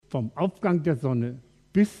vom Aufgang der Sonne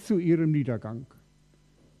bis zu ihrem Niedergang.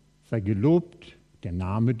 Sei gelobt der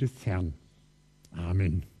Name des Herrn.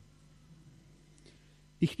 Amen.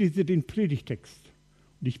 Ich lese den Predigtext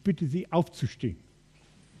und ich bitte Sie aufzustehen.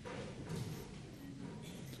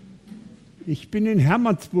 Ich bin in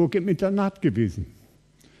Hermannsburg im Internat gewesen.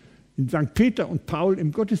 In St. Peter und Paul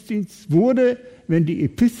im Gottesdienst wurde, wenn die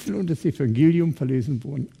Epistel und das Evangelium verlesen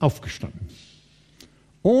wurden, aufgestanden.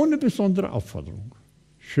 Ohne besondere Aufforderung.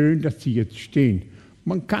 Schön, dass Sie jetzt stehen.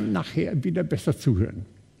 Man kann nachher wieder besser zuhören.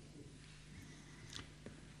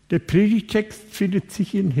 Der Predigtext findet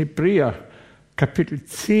sich in Hebräer, Kapitel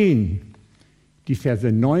 10, die Verse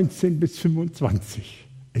 19 bis 25.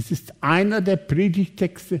 Es ist einer der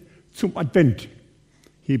Predigtexte zum Advent.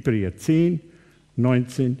 Hebräer 10,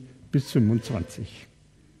 19 bis 25.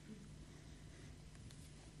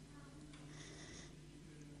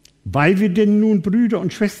 Weil wir denn nun, Brüder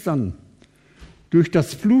und Schwestern, durch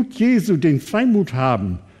das Blut Jesu den Freimut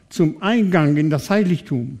haben zum Eingang in das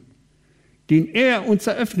Heiligtum, den er uns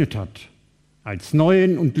eröffnet hat, als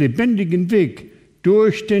neuen und lebendigen Weg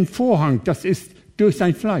durch den Vorhang, das ist durch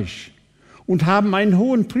sein Fleisch, und haben einen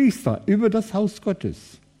hohen Priester über das Haus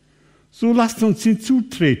Gottes. So lasst uns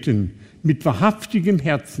hinzutreten mit wahrhaftigem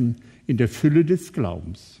Herzen in der Fülle des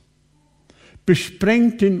Glaubens.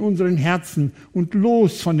 Besprengt in unseren Herzen und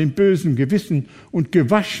los von dem bösen Gewissen und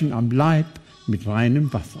gewaschen am Leib mit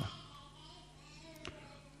reinem Wasser.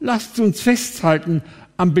 Lasst uns festhalten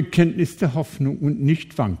am Bekenntnis der Hoffnung und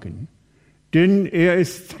nicht wanken, denn er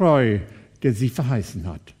ist treu, der sie verheißen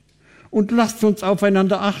hat. Und lasst uns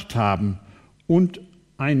aufeinander Acht haben und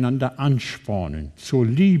einander anspornen zur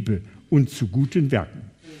Liebe und zu guten Werken.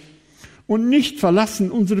 Und nicht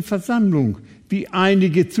verlassen unsere Versammlung, wie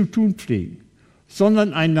einige zu tun pflegen,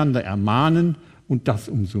 sondern einander ermahnen und das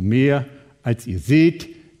umso mehr, als ihr seht,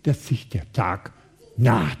 dass sich der Tag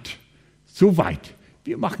naht. Soweit.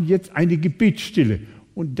 Wir machen jetzt eine Gebetsstille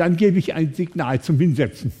und dann gebe ich ein Signal zum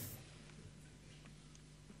Hinsetzen.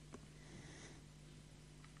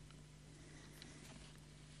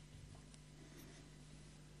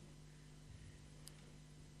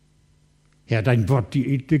 Herr, dein Wort,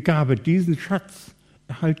 die edle Gabe, diesen Schatz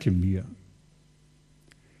erhalte mir.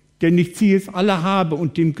 Denn ich ziehe es alle habe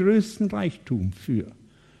und dem größten Reichtum für.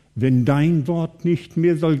 Wenn dein Wort nicht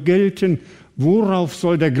mehr soll gelten, worauf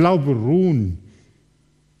soll der Glaube ruhen?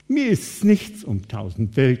 Mir ist nichts um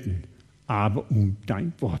 1000 Welten, aber um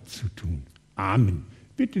dein Wort zu tun. Amen.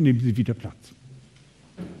 Bitte nehmen Sie wieder Platz.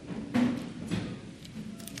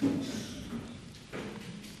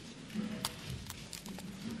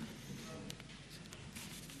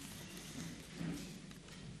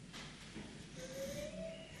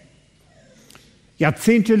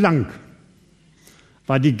 Jahrzehntelang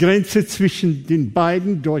war die Grenze zwischen den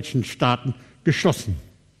beiden deutschen Staaten geschlossen.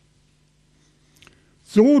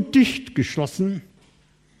 So dicht geschlossen,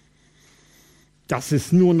 dass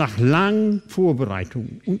es nur nach langen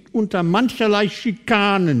Vorbereitungen und unter mancherlei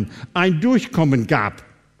Schikanen ein Durchkommen gab.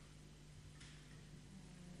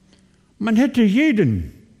 Man hätte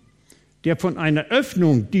jeden, der von einer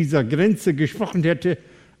Öffnung dieser Grenze gesprochen hätte,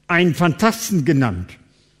 einen Phantasten genannt.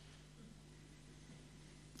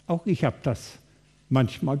 Auch ich habe das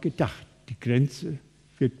manchmal gedacht, die Grenze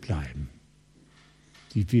wird bleiben.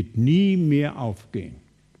 Sie wird nie mehr aufgehen.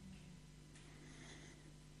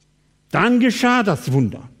 Dann geschah das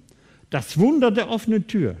Wunder der offenen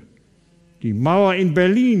Tür. Die Mauer in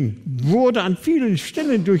Berlin wurde an vielen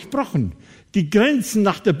Stellen durchbrochen, die Grenzen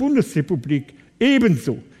nach der Bundesrepublik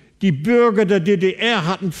ebenso. Die Bürger der DDR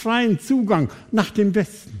hatten freien Zugang nach dem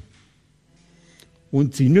Westen.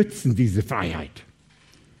 Und sie nützten diese Freiheit.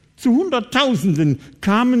 Zu Hunderttausenden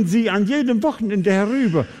kamen sie an jedem Wochenende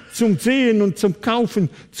herüber, zum Sehen und zum Kaufen,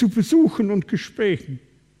 zu Besuchen und Gesprächen.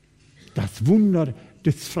 Das Wunder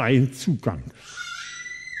des freien Zugangs,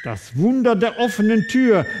 das Wunder der offenen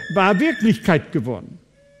Tür war Wirklichkeit geworden.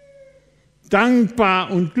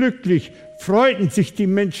 Dankbar und glücklich freuten sich die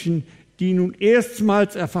Menschen, die nun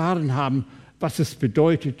erstmals erfahren haben, was es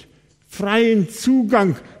bedeutet, freien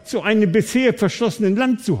Zugang zu einem bisher verschlossenen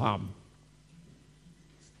Land zu haben.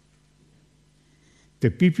 Der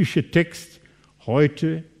biblische Text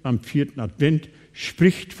heute am 4. Advent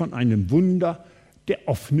spricht von einem Wunder der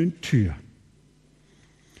offenen Tür.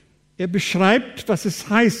 Er beschreibt, was es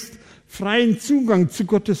heißt, freien Zugang zu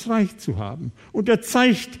Gottes Reich zu haben. Und er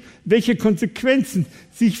zeigt, welche Konsequenzen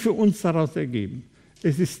sich für uns daraus ergeben.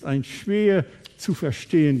 Es ist ein schwer zu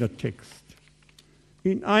verstehender Text.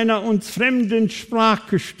 In einer uns fremden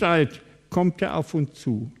Sprachgestalt kommt er auf uns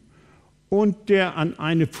zu. Und der an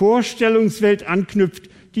eine Vorstellungswelt anknüpft,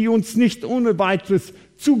 die uns nicht ohne weiteres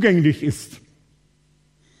zugänglich ist.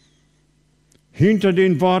 Hinter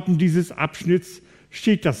den Worten dieses Abschnitts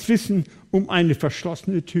steht das Wissen um eine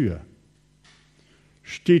verschlossene Tür.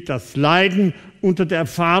 Steht das Leiden unter der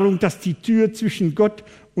Erfahrung, dass die Tür zwischen Gott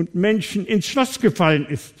und Menschen ins Schloss gefallen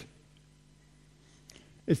ist.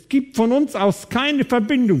 Es gibt von uns aus keine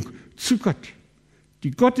Verbindung zu Gott. Die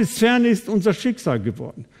Gottesferne ist unser Schicksal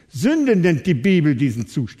geworden. Sünde nennt die Bibel diesen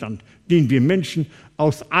Zustand, den wir Menschen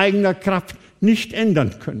aus eigener Kraft nicht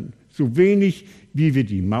ändern können. So wenig, wie wir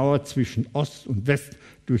die Mauer zwischen Ost und West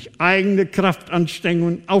durch eigene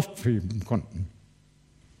Kraftanstrengungen aufheben konnten.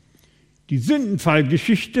 Die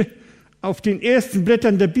Sündenfallgeschichte auf den ersten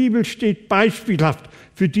Blättern der Bibel steht beispielhaft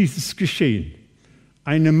für dieses Geschehen.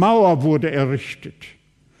 Eine Mauer wurde errichtet.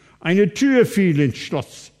 Eine Tür fiel ins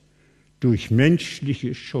Schloss durch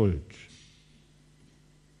menschliche Schuld.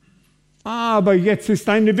 Aber jetzt ist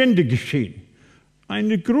eine Wende geschehen.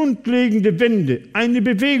 Eine grundlegende Wende, eine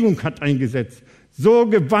Bewegung hat eingesetzt. So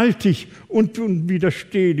gewaltig und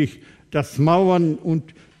unwiderstehlich, dass Mauern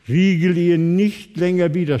und Riegel ihr nicht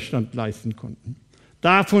länger Widerstand leisten konnten.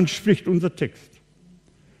 Davon spricht unser Text.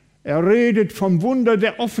 Er redet vom Wunder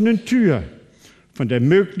der offenen Tür, von der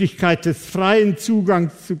Möglichkeit des freien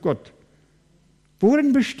Zugangs zu Gott.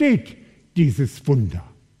 Worin besteht dieses Wunder?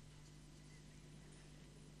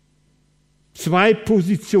 2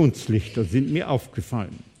 Positionslichter sind mir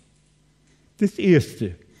aufgefallen. Das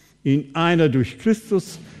erste, in einer durch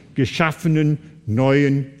Christus geschaffenen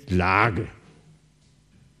neuen Lage.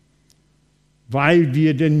 Weil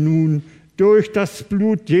wir denn nun durch das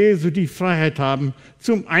Blut Jesu die Freiheit haben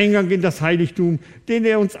zum Eingang in das Heiligtum, den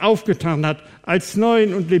er uns aufgetan hat, als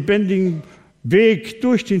neuen und lebendigen Weg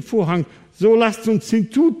durch den Vorhang, so lasst uns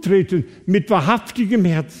hinzutreten mit wahrhaftigem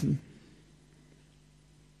Herzen,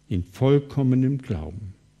 in vollkommenem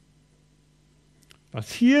Glauben.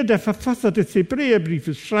 Was hier der Verfasser des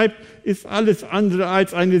Hebräerbriefes schreibt, ist alles andere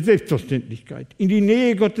als eine Selbstverständlichkeit. In die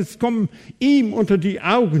Nähe Gottes kommen, ihm unter die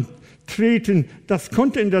Augen treten, das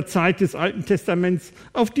konnte in der Zeit des Alten Testaments,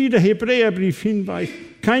 auf die der Hebräerbrief hinweist,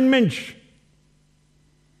 kein Mensch.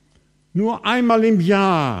 Nur einmal im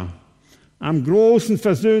Jahr, am großen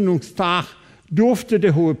Versöhnungstag, durfte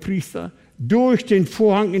der Hohepriester durch den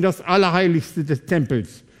Vorhang in das Allerheiligste des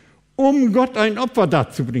Tempels, um Gott ein Opfer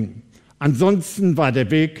darzubringen. Ansonsten war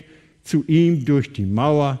der Weg zu ihm durch die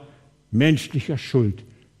Mauer menschlicher Schuld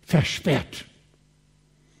versperrt.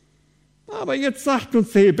 Aber jetzt sagt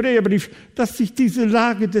uns der Hebräerbrief, dass sich diese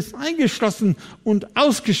Lage des Eingeschlossen- und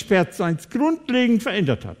Ausgesperrtseins grundlegend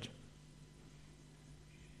verändert hat.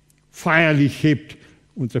 Feierlich hebt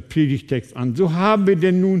unser Predigtext an. So haben wir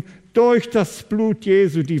denn nun durch das Blut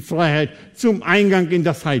Jesu die Freiheit zum Eingang in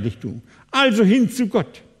das Heiligtum, also hin zu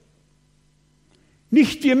Gott.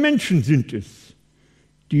 Nicht wir Menschen sind es,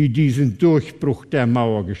 die diesen Durchbruch der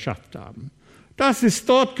Mauer geschafft haben. Das ist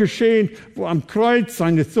dort geschehen, wo am Kreuz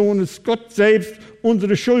seines Sohnes Gott selbst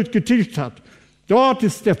unsere Schuld getilgt hat. Dort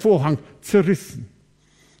ist der Vorhang zerrissen.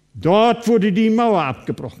 Dort wurde die Mauer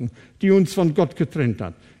abgebrochen, die uns von Gott getrennt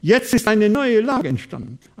hat. Jetzt ist eine neue Lage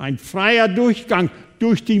entstanden. Ein freier Durchgang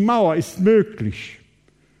durch die Mauer ist möglich.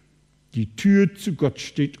 Die Tür zu Gott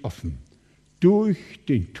steht offen, durch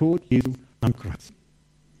den Tod Jesu am Kreuz.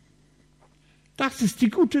 Das ist die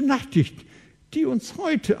gute Nachricht, die uns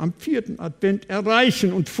heute am 4. Advent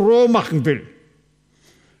erreichen und froh machen will.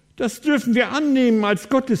 Das dürfen wir annehmen als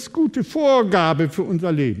Gottes gute Vorgabe für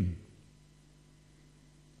unser Leben.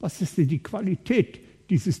 Was ist denn die Qualität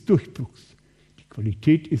dieses Durchbruchs? Die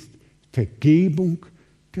Qualität ist Vergebung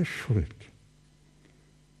der Schuld.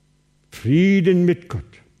 Frieden mit Gott.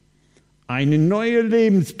 Eine neue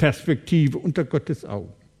Lebensperspektive unter Gottes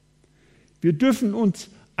Augen. Wir dürfen uns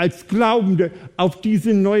als Glaubende auf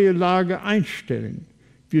diese neue Lage einstellen.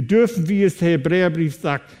 Wir dürfen, wie es der Hebräerbrief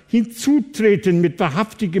sagt, hinzutreten mit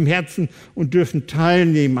wahrhaftigem Herzen und dürfen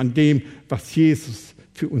teilnehmen an dem, was Jesus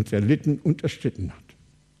für uns erlitten und erstritten hat.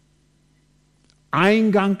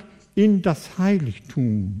 Eingang in das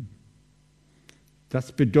Heiligtum.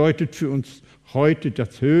 Das bedeutet für uns heute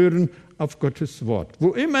das Hören auf Gottes Wort.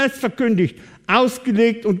 Wo immer es verkündigt,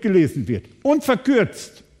 ausgelegt und gelesen wird.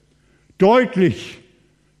 Unverkürzt, deutlich,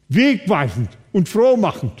 wegweisend und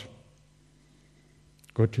frohmachend.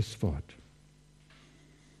 Gottes Wort.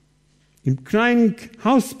 Im kleinen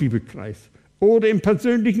Hausbibelkreis oder im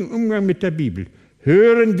persönlichen Umgang mit der Bibel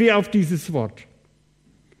hören wir auf dieses Wort.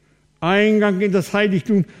 Eingang in das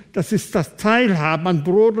Heiligtum, das ist das Teilhaben an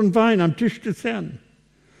Brot und Wein am Tisch des Herrn.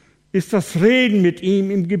 Ist das Reden mit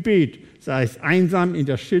ihm im Gebet, sei es einsam in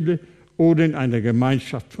der Stille oder in einer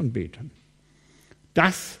Gemeinschaft von Betern.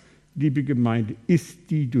 Das, liebe Gemeinde, ist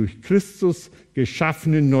die durch Christus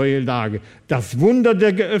geschaffene neue Lage. Das Wunder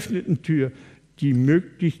der geöffneten Tür, die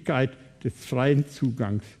Möglichkeit, des freien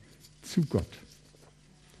Zugangs zu Gott.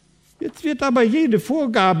 Jetzt wird aber jede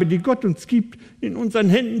Vorgabe, die Gott uns gibt, in unseren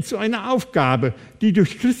Händen zu einer Aufgabe. Die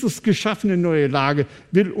durch Christus geschaffene neue Lage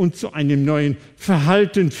will uns zu einem neuen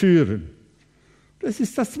Verhalten führen. Das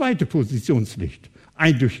ist das zweite Positionslicht.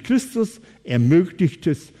 Ein durch Christus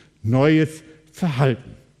ermöglichtes neues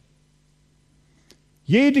Verhalten.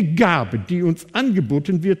 Jede Gabe, die uns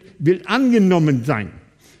angeboten wird, will angenommen sein.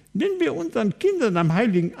 Wenn wir unseren Kindern am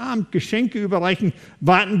Heiligen Abend Geschenke überreichen,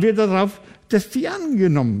 warten wir darauf, dass die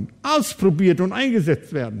angenommen, ausprobiert und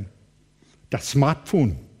eingesetzt werden. Das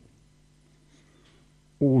Smartphone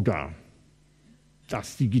oder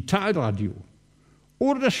das Digitalradio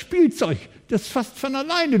oder das Spielzeug, das fast von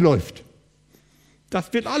alleine läuft.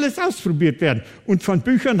 Das wird alles ausprobiert werden. Und von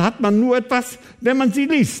Büchern hat man nur etwas, wenn man sie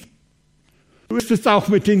liest. So ist es auch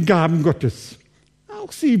mit den Gaben Gottes.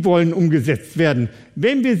 Auch sie wollen umgesetzt werden.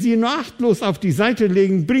 Wenn wir sie nur achtlos auf die Seite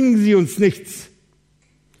legen, bringen sie uns nichts.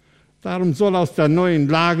 Darum soll aus der neuen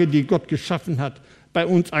Lage, die Gott geschaffen hat, bei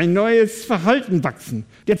uns ein neues Verhalten wachsen.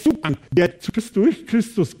 Der Zugang, der durch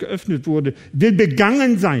Christus geöffnet wurde, will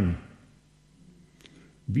begangen sein.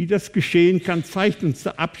 Wie das geschehen kann, zeigt uns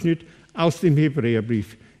der Abschnitt aus dem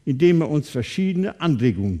Hebräerbrief, in dem er uns verschiedene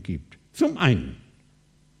Anregungen gibt. Zum einen,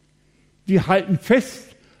 wir halten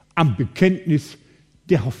fest am Bekenntnis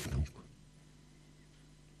der Hoffnung.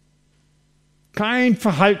 Kein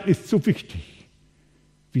Verhalten ist so wichtig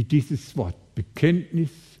wie dieses Wort Bekenntnis,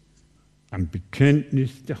 am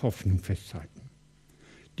Bekenntnis der Hoffnung festhalten.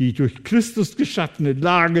 Die durch Christus geschaffene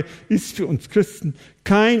Lage ist für uns Christen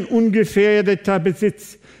kein ungefährdeter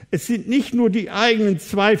Besitz. Es sind nicht nur die eigenen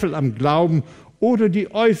Zweifel am Glauben oder die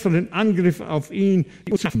äußeren Angriffe auf ihn,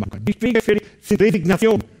 die uns schaffen machen. Nicht wegfällig sind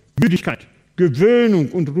Resignation, Müdigkeit, Gewöhnung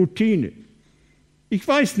und Routine. Ich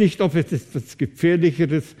weiß nicht, ob es etwas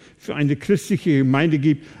Gefährlicheres für eine christliche Gemeinde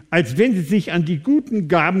gibt, als wenn sie sich an die guten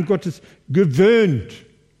Gaben Gottes gewöhnt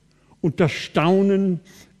und das Staunen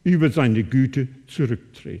über seine Güte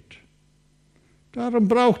zurücktritt. Darum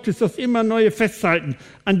braucht es das immer neue Festhalten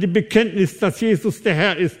an dem Bekenntnis, dass Jesus der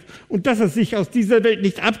Herr ist und dass er sich aus dieser Welt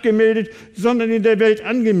nicht abgemeldet, sondern in der Welt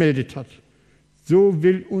angemeldet hat. So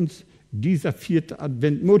will uns dieser 4.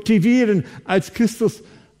 Advent motivieren, an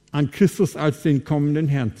Christus als den kommenden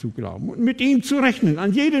Herrn zu glauben und mit ihm zu rechnen,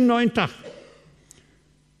 an jedem neuen Tag.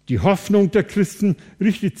 Die Hoffnung der Christen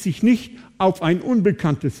richtet sich nicht auf ein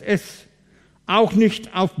unbekanntes Es, auch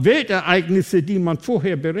nicht auf Weltereignisse, die man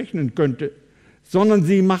vorher berechnen könnte, sondern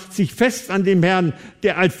sie macht sich fest an dem Herrn,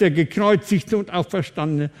 der als der Gekreuzigte und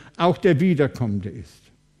Auferstandene auch der Wiederkommende ist.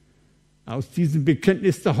 Aus diesem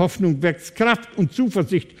Bekenntnis der Hoffnung wächst Kraft und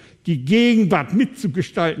Zuversicht, die Gegenwart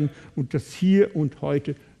mitzugestalten und das Hier und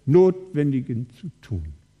Heute Notwendigen zu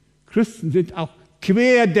tun. Christen sind auch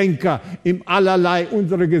Querdenker im Allerlei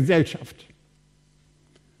unserer Gesellschaft.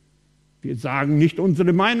 Wir sagen nicht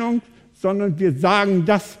unsere Meinung, sondern wir sagen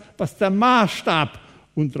das, was der Maßstab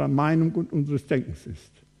unserer Meinung und unseres Denkens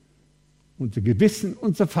ist. Unser Gewissen,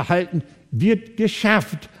 unser Verhalten wird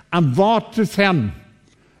geschärft am Wort des Herrn.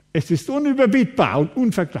 Es ist unüberbietbar und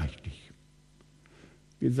unvergleichlich.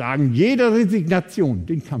 Wir sagen jeder Resignation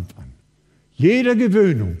den Kampf an, jeder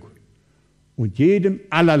Gewöhnung und jedem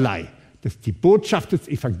Allerlei, das die Botschaft des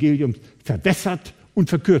Evangeliums verwässert und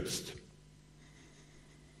verkürzt.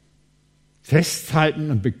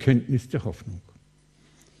 Festhalten am Bekenntnis der Hoffnung.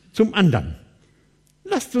 Zum anderen,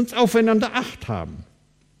 lasst uns aufeinander Acht haben.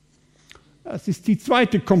 Das ist die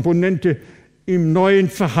zweite Komponente im neuen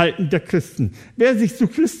Verhalten der Christen. Wer sich zu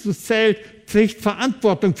Christus zählt, trägt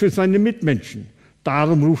Verantwortung für seine Mitmenschen.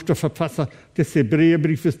 Darum ruft der Verfasser des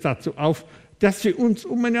Hebräerbriefes dazu auf, dass wir uns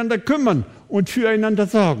umeinander kümmern und füreinander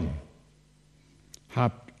sorgen.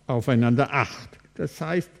 Habt aufeinander Acht. Das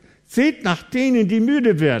heißt, seht nach denen, die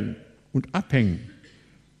müde werden und abhängen.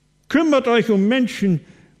 Kümmert euch um Menschen,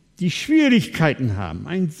 die Schwierigkeiten haben,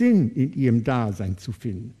 einen Sinn in ihrem Dasein zu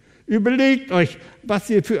finden. Überlegt euch, was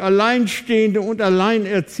ihr für Alleinstehende und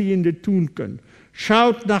Alleinerziehende tun könnt.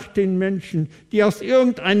 Schaut nach den Menschen, die aus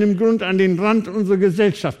irgendeinem Grund an den Rand unserer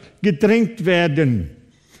Gesellschaft gedrängt werden.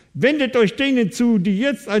 Wendet euch denen zu, die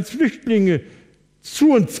jetzt als Flüchtlinge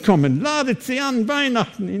zu uns kommen. Ladet sie an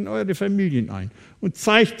Weihnachten in eure Familien ein und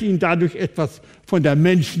zeigt ihnen dadurch etwas von der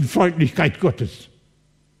Menschenfreundlichkeit Gottes.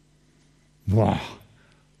 Boah,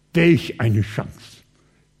 welch eine Chance,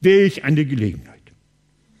 welch eine Gelegenheit.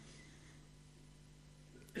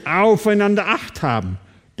 Aufeinander Acht haben,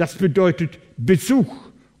 das bedeutet Besuch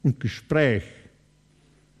und Gespräch.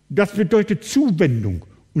 Das bedeutet Zuwendung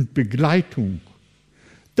und Begleitung.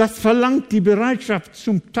 Das verlangt die Bereitschaft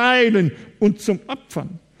zum Teilen und zum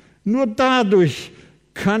Opfern. Nur dadurch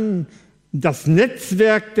kann das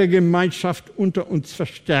Netzwerk der Gemeinschaft unter uns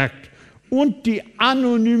verstärkt und die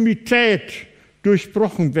Anonymität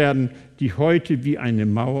durchbrochen werden, die heute wie eine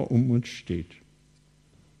Mauer um uns steht.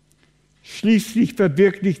 Schließlich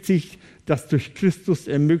verwirklicht sich das durch Christus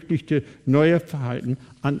ermöglichte neue Verhalten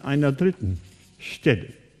an einer dritten Stelle.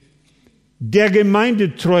 Der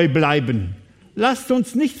Gemeinde treu bleiben. Lasst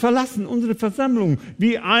uns nicht verlassen unsere Versammlung,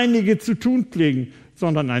 wie einige zu tun pflegen,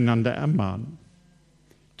 sondern einander ermahnen.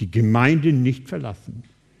 Die Gemeinde nicht verlassen.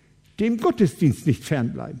 Dem Gottesdienst nicht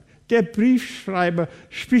fernbleiben. Der Briefschreiber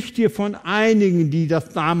spricht hier von einigen, die das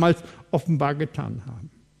damals offenbar getan haben.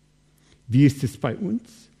 Wie ist es bei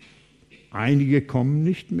uns? Einige kommen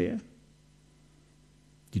nicht mehr,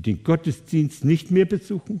 die den Gottesdienst nicht mehr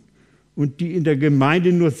besuchen und die in der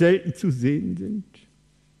Gemeinde nur selten zu sehen sind.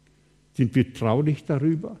 Sind wir traurig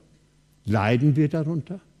darüber? Leiden wir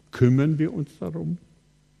darunter? Kümmern wir uns darum?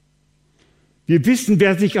 Wir wissen,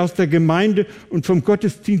 wer sich aus der Gemeinde und vom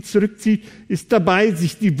Gottesdienst zurückzieht, ist dabei,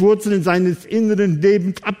 sich die Wurzeln seines inneren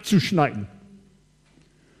Lebens abzuschneiden.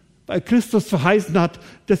 Weil Christus verheißen hat,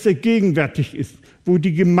 dass er gegenwärtig ist, wo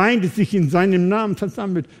die Gemeinde sich in seinem Namen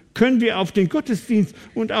versammelt, können wir auf den Gottesdienst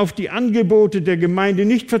und auf die Angebote der Gemeinde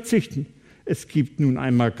nicht verzichten. Es gibt nun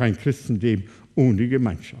einmal kein Christenleben ohne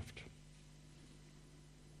Gemeinschaft.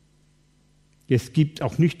 Es gibt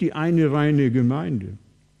auch nicht die eine reine Gemeinde.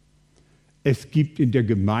 Es gibt in der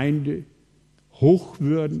Gemeinde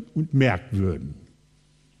Hochwürden und Merkwürden.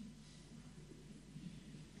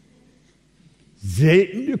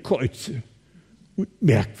 Seltene Kreuze und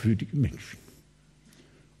merkwürdige Menschen.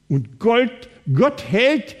 Und Gott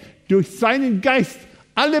hält durch seinen Geist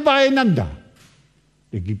alle beieinander.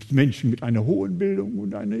 Da gibt es Menschen mit einer hohen Bildung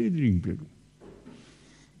und einer niedrigen Bildung.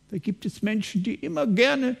 Da gibt es Menschen, die immer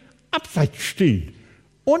gerne abseits stehen.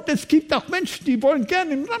 Und es gibt auch Menschen, die wollen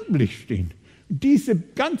gerne im Rampenlicht stehen. Und diese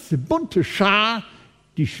ganze bunte Schar,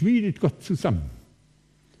 die schmiedet Gott zusammen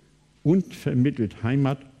und vermittelt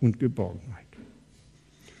Heimat und Geborgenheit.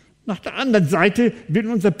 Nach der anderen Seite will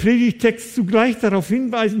unser Predigtext zugleich darauf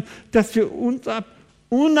hinweisen, dass wir uns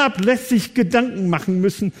unablässig Gedanken machen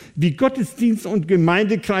müssen, wie Gottesdienste und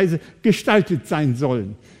Gemeindekreise gestaltet sein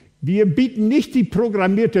sollen. Wir bieten nicht die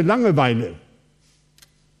programmierte Langeweile.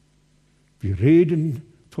 Wir reden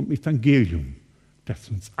vom Evangelium, das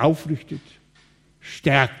uns aufrichtet,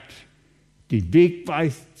 stärkt, den Weg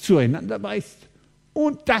weist, zueinander weist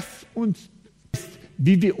und das uns weist,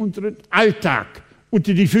 wie wir unseren Alltag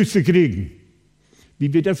unter die Füße kriegen,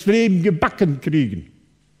 wie wir das Leben gebacken kriegen.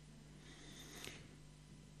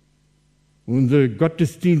 Unsere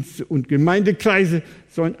Gottesdienste und Gemeindekreise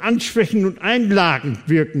sollen ansprechend und einladend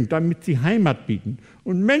wirken, damit sie Heimat bieten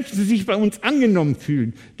und Menschen sich bei uns angenommen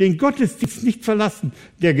fühlen, den Gottesdienst nicht verlassen,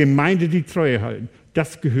 der Gemeinde die Treue halten.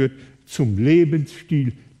 Das gehört zum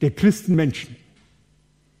Lebensstil der Christenmenschen.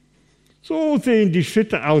 So sehen die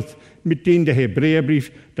Schritte aus, mit denen der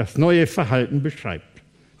Hebräerbrief das neue Verhalten beschreibt,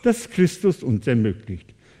 das Christus uns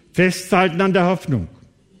ermöglicht. Festhalten an der Hoffnung,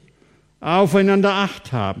 aufeinander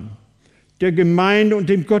Acht haben, der Gemeinde und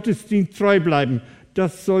dem Gottesdienst treu bleiben.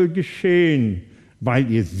 Das soll geschehen,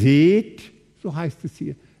 weil ihr seht, so heißt es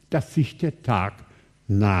hier, dass sich der Tag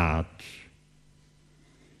naht.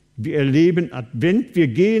 Wir erleben Advent, wir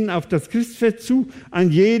gehen auf das Christfest zu.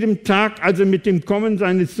 An jedem Tag, also mit dem Kommen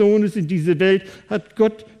seines Sohnes in diese Welt, hat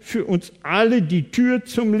Gott für uns alle die Tür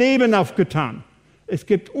zum Leben aufgetan. Es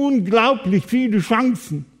gibt unglaublich viele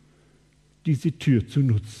Chancen, diese Tür zu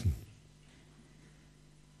nutzen.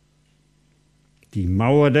 Die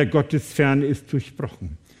Mauer der Gottesferne ist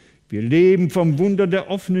durchbrochen. Wir leben vom Wunder der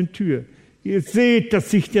offenen Tür. Ihr seht,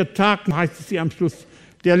 dass sich der Tag, heißt es hier am Schluss,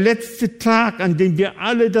 der letzte Tag, an dem wir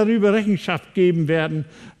alle darüber Rechenschaft geben werden,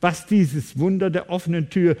 was dieses Wunder der offenen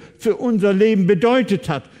Tür für unser Leben bedeutet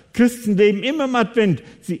hat. Christen leben immer im Advent.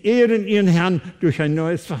 Sie ehren ihren Herrn durch ein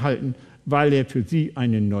neues Verhalten, weil er für sie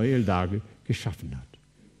eine neue Lage geschaffen hat.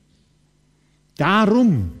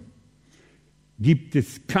 Darum gibt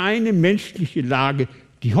es keine menschliche Lage,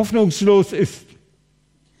 die hoffnungslos ist.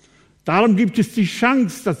 Darum gibt es die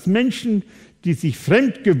Chance, dass Menschen, die sich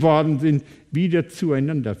fremd geworden sind, wieder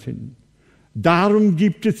zueinander finden. Darum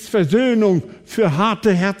gibt es Versöhnung für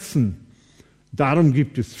harte Herzen. Darum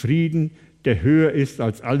gibt es Frieden, der höher ist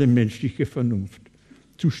als alle menschliche Vernunft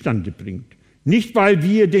zustande bringt. Nicht, weil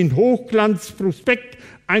wir den Hochglanzprospekt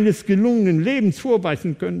eines gelungenen Lebens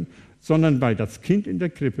vorweisen können, sondern weil das Kind in der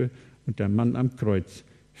Krippe und der Mann am Kreuz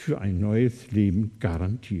für ein neues Leben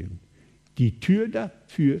garantieren. Die Tür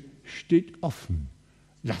dafür steht offen.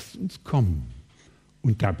 Lasst uns kommen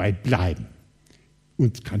und dabei bleiben.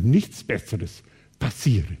 Uns kann nichts Besseres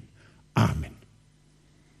passieren. Amen.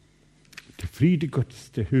 Der Friede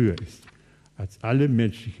Gottes, der höher ist als alle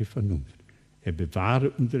menschliche Vernunft. Er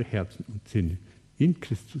bewahre unsere Herzen und Sinne in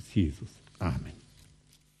Christus Jesus. Amen.